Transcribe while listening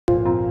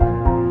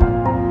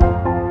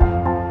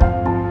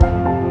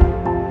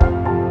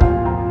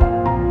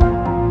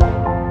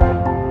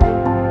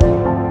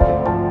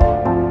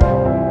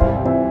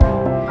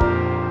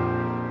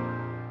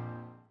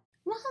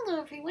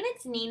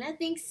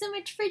thanks so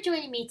much for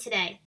joining me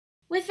today.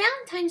 With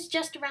Valentine's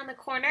just around the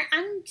corner,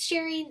 I'm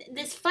sharing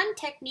this fun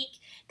technique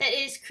that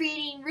is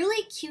creating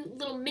really cute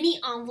little mini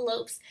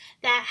envelopes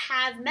that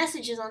have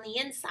messages on the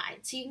inside,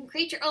 so you can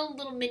create your own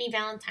little mini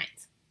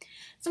Valentines.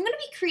 So I'm going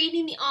to be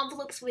creating the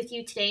envelopes with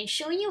you today and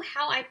showing you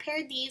how I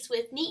paired these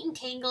with Neat and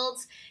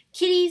Tangled's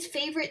Kitty's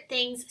Favorite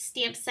Things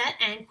stamp set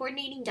and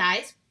coordinating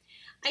dies.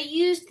 I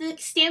used the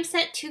stamp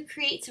set to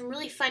create some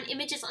really fun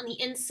images on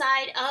the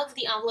inside of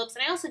the envelopes,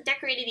 and I also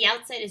decorated the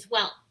outside as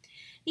well.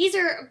 These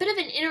are a bit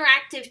of an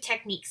interactive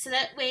technique, so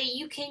that way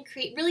you can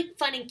create really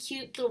fun and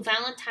cute little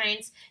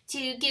Valentines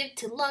to give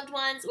to loved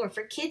ones or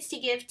for kids to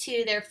give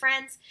to their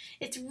friends.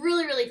 It's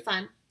really, really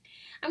fun.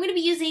 I'm going to be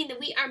using the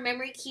We Are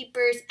Memory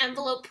Keepers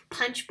envelope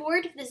punch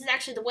board. This is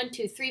actually the 1,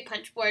 2, 3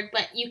 punch board,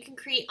 but you can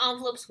create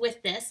envelopes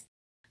with this.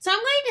 So I'm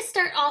going to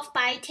start off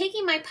by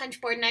taking my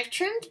punch board, and I've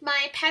trimmed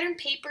my pattern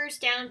papers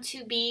down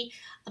to be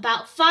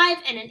about 5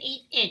 1/8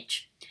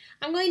 inch.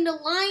 I'm going to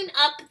line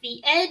up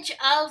the edge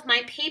of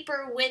my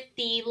paper with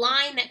the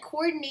line that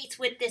coordinates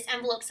with this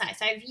envelope size.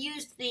 I've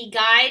used the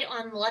guide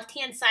on the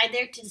left-hand side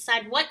there to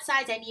decide what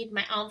size I need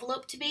my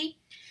envelope to be.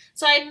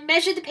 So I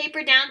measured the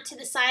paper down to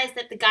the size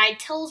that the guide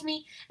tells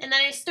me, and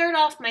then I start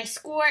off my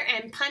score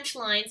and punch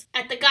lines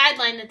at the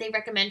guideline that they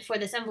recommend for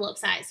this envelope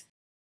size.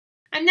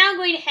 I'm now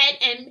going ahead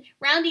and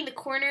rounding the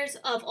corners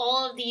of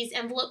all of these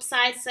envelope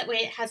sizes, that way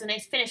it has a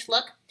nice finished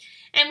look.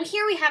 And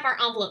here we have our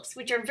envelopes,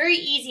 which are very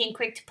easy and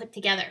quick to put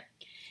together.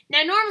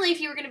 Now normally if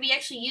you were going to be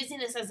actually using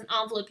this as an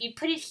envelope, you'd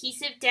put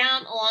adhesive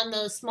down on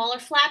those smaller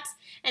flaps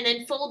and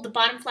then fold the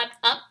bottom flap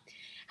up.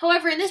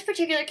 However, in this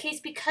particular case,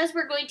 because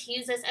we're going to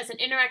use this as an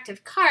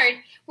interactive card,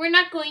 we're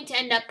not going to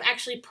end up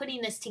actually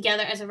putting this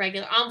together as a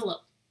regular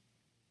envelope.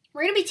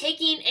 We're going to be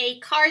taking a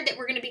card that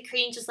we're going to be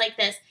creating just like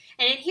this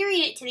and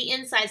adhering it to the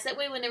inside, so that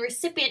way when the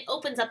recipient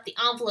opens up the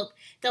envelope,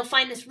 they'll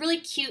find this really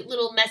cute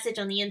little message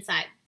on the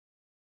inside.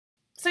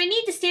 So I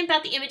need to stamp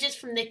out the images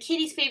from the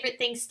Kitty's Favorite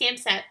Things stamp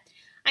set.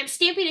 I'm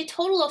stamping a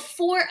total of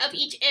 4 of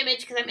each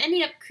image because I'm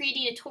ending up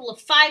creating a total of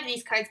 5 of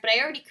these cards, but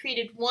I already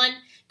created 1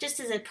 just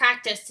as a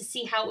practice to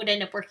see how it would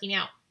end up working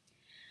out.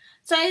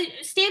 So I'm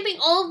stamping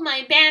all of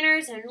my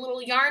banners and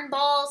little yarn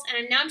balls,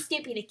 and now I'm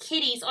stamping the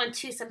kitties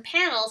onto some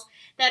panels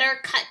that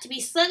are cut to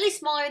be slightly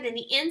smaller than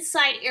the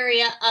inside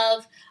area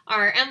of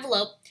our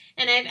envelope.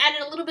 And I've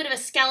added a little bit of a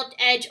scalloped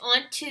edge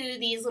onto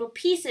these little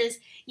pieces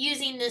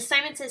using the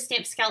Simon Says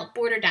Stamp scallop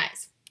border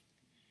dies.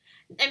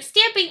 I'm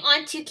stamping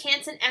onto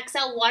Canson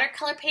XL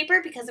watercolor paper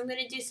because I'm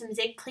going to do some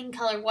Zig Clean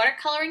Color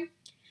watercoloring.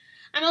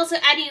 I'm also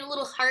adding a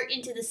little heart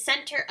into the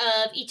center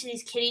of each of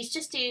these kitties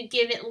just to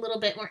give it a little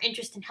bit more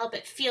interest and help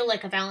it feel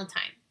like a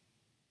Valentine.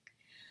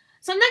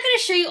 So I'm not going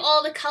to show you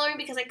all the coloring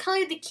because I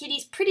colored the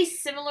kitties pretty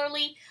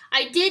similarly.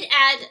 I did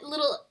add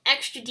little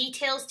extra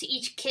details to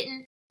each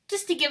kitten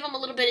just to give them a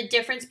little bit of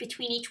difference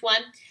between each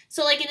one.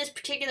 So like in this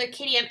particular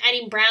kitty, I'm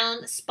adding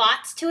brown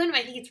spots to him.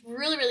 I think it's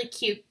really, really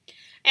cute.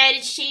 I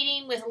added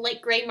shading with a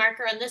light gray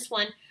marker on this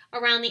one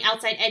around the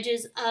outside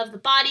edges of the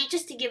body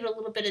just to give it a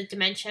little bit of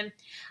dimension.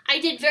 I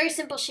did very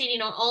simple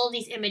shading on all of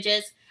these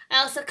images. I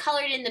also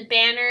colored in the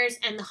banners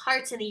and the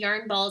hearts and the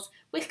yarn balls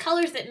with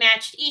colors that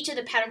matched each of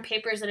the pattern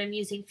papers that I'm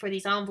using for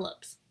these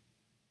envelopes.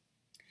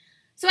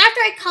 So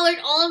after I colored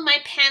all of my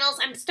panels,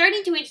 I'm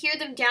starting to adhere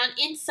them down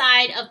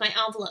inside of my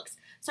envelopes.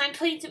 So I'm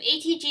putting some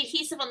ATG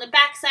adhesive on the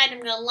back side. I'm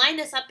going to line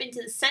this up into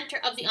the center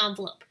of the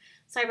envelope.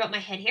 Sorry about my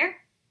head here.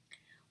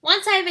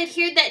 Once I've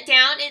adhered that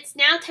down, it's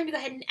now time to go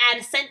ahead and add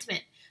a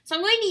sentiment. So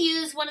I'm going to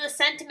use one of the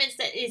sentiments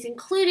that is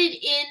included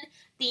in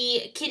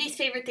the Kitty's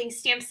Favorite Things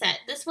stamp set.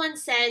 This one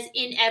says,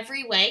 "In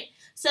every way."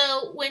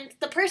 So when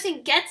the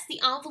person gets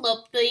the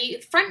envelope,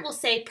 the front will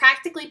say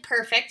 "practically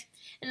perfect,"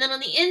 and then on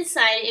the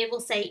inside it will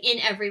say "in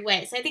every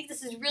way." So I think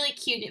this is really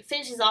cute. It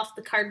finishes off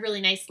the card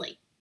really nicely.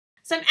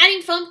 So I'm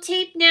adding foam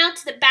tape now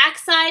to the back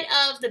side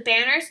of the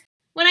banners.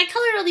 When I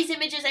colored all these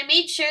images, I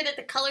made sure that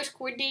the colors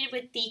coordinated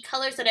with the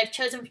colors that I've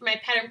chosen for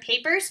my pattern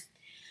papers.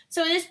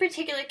 So in this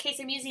particular case,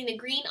 I'm using the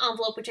green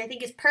envelope, which I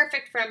think is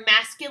perfect for a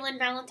masculine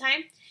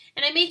Valentine.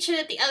 And I made sure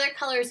that the other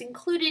colors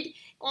included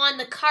on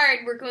the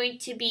card were going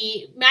to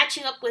be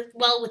matching up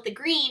well with the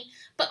green,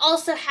 but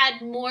also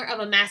had more of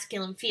a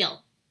masculine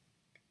feel.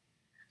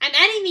 I'm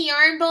adding the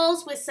yarn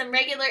balls with some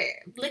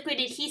regular liquid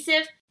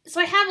adhesive. So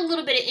I have a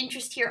little bit of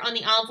interest here on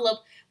the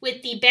envelope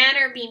with the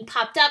banner being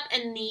popped up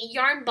and the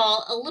yarn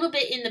ball a little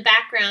bit in the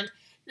background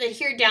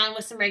adhered down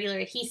with some regular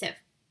adhesive.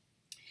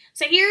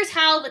 So here's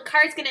how the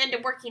card's going to end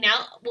up working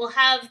out. We'll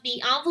have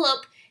the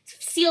envelope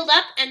sealed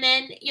up, and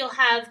then you'll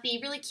have the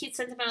really cute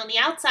sentiment on the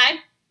outside.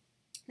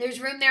 There's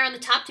room there on the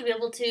top to be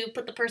able to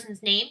put the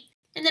person's name.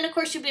 And then of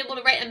course you'll be able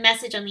to write a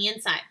message on the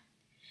inside.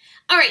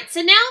 Alright,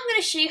 so now I'm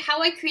going to show you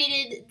how I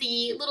created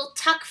the little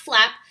tuck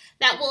flap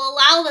that will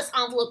allow this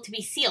envelope to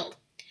be sealed.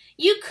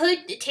 You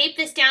could tape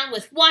this down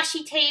with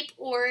washi tape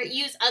or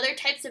use other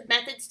types of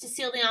methods to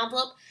seal the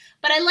envelope,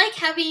 But I like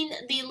having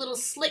the little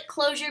slit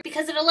closure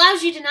because it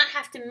allows you to not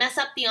have to mess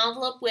up the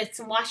envelope with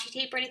some washi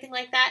tape or anything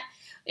like that.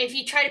 If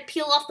you try to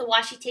peel off the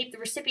washi tape, the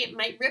recipient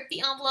might rip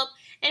the envelope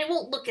and it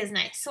won't look as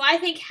nice. So I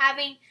think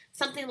having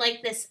something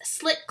like this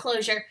slit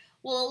closure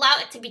will allow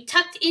it to be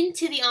tucked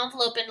into the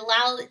envelope and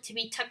allow it to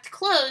be tucked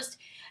closed,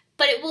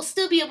 but it will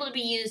still be able to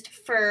be used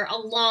for a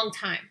long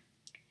time.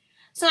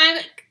 So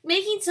I'm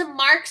making some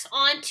marks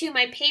onto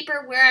my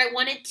paper where I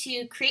wanted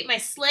to create my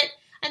slit,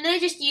 and then I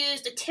just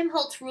used a Tim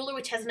Holtz ruler,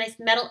 which has a nice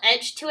metal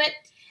edge to it,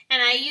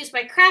 and I used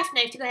my craft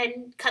knife to go ahead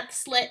and cut the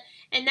slit,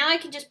 and now I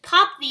can just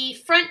pop the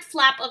front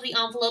flap of the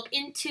envelope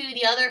into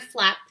the other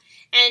flap,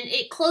 and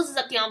it closes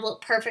up the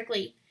envelope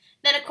perfectly.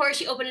 Then, of course,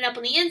 you open it up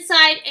on the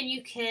inside, and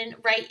you can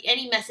write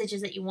any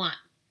messages that you want.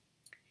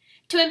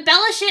 To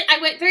embellish it,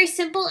 I went very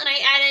simple, and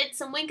I added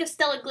some Wink of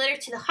Stella glitter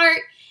to the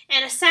heart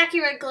and a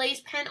Sakura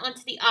glaze pen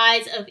onto the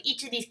eyes of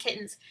each of these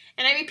kittens.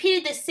 And I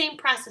repeated this same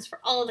process for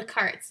all of the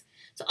cards.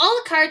 So all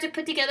the cards are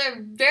put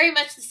together very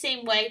much the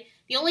same way.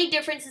 The only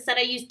difference is that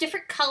I used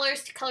different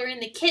colors to color in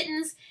the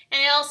kittens,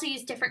 and I also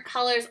used different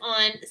colors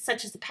on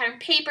such as the pattern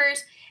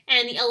papers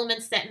and the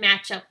elements that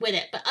match up with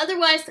it. But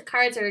otherwise, the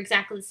cards are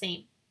exactly the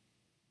same.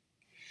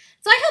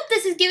 So I hope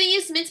this is giving you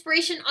some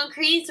inspiration on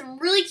creating some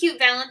really cute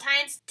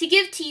Valentines to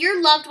give to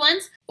your loved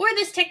ones, or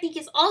this technique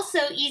is also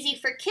easy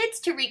for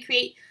kids to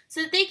recreate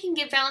so that they can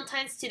give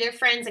Valentines to their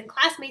friends and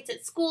classmates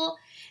at school.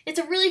 It's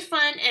a really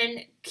fun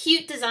and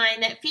cute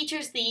design that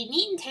features the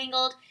Neat and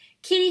Tangled,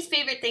 Kitty's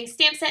Favorite Things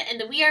stamp set, and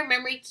the We Are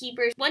Memory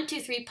Keepers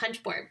 123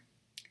 punch board.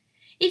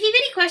 If you have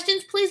any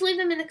questions, please leave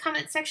them in the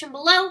comments section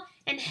below,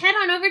 and head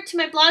on over to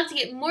my blog to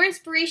get more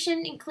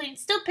inspiration, including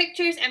still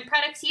pictures and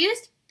products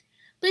used.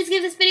 Please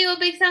give this video a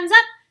big thumbs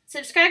up,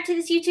 subscribe to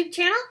this YouTube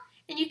channel,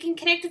 and you can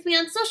connect with me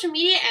on social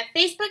media at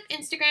Facebook,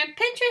 Instagram,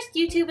 Pinterest,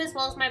 YouTube, as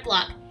well as my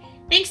blog.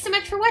 Thanks so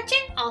much for watching.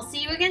 I'll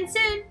see you again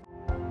soon.